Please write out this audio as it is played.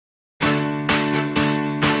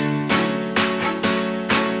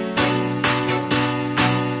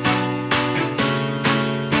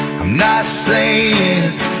not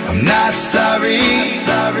saying I'm not sorry.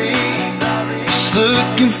 Just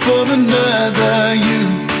looking for another you.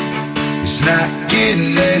 It's not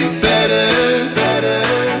getting any better.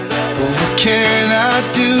 But what can I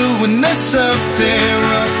do when there's something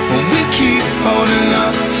wrong? When we keep holding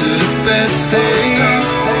on to the best days.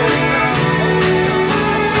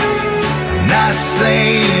 I'm not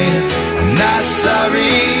saying I'm not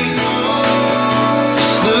sorry.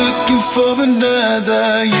 Just looking for another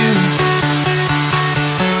you.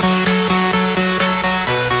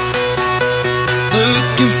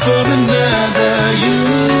 Looking for another you.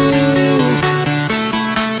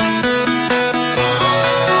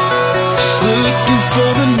 Just looking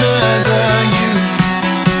for another you.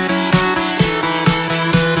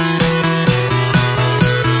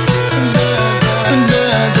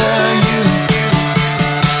 Another you.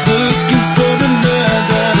 Just looking for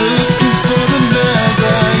another. Looking for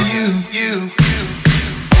another you.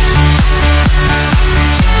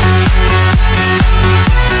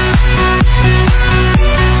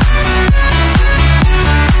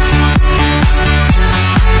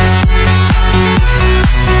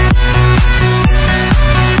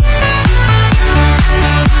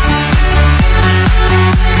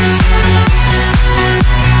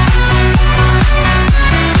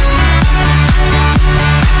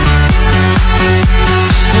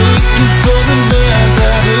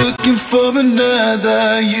 For another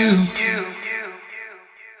you.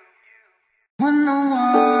 When the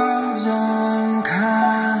world's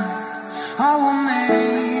unkind, I will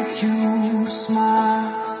make you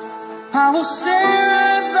smile. I will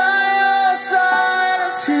stand by your side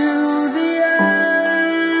until the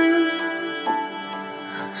end.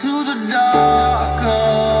 Through the dark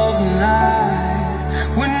of night,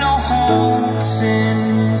 with no hopes in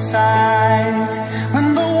sight. When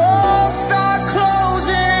the walls start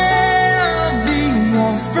closing,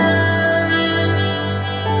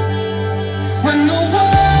 when the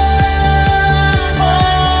world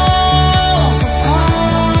falls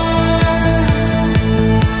apart,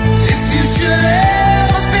 if you should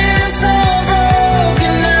ever feel so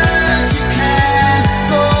broken that you can't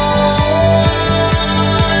go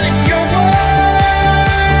on, if your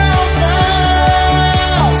world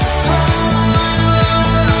falls apart,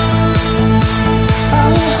 I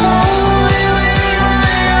will hold you in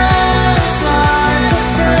my arms like a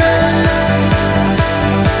friend.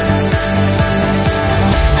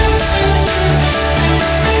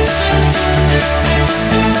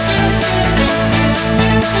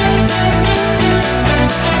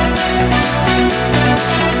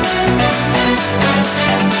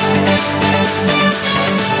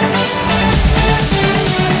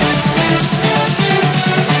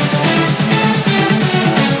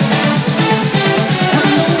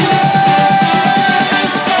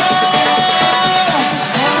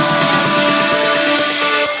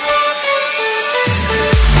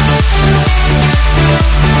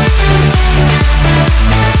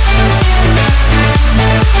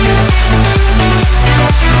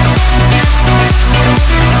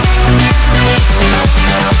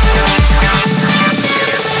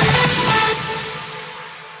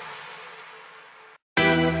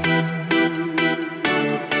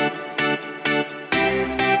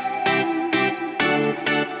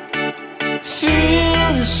 Feel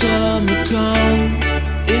the summer come,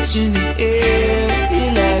 it's in the air,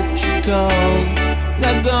 electrical.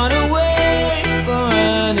 Not gonna wait for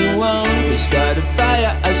anyone. We start a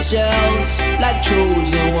fire ourselves like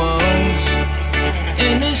chosen ones.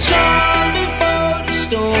 In this calm before the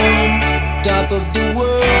storm, top of the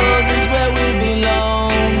world is where we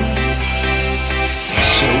belong.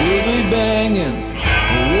 So we'll be banging,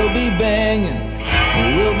 we'll be banging,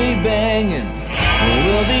 we'll be banging.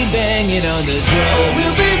 We'll be banging on the drums. Oh,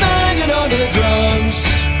 we'll be banging on the drums.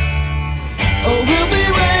 Oh, we'll be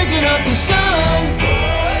waking up the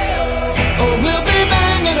sun.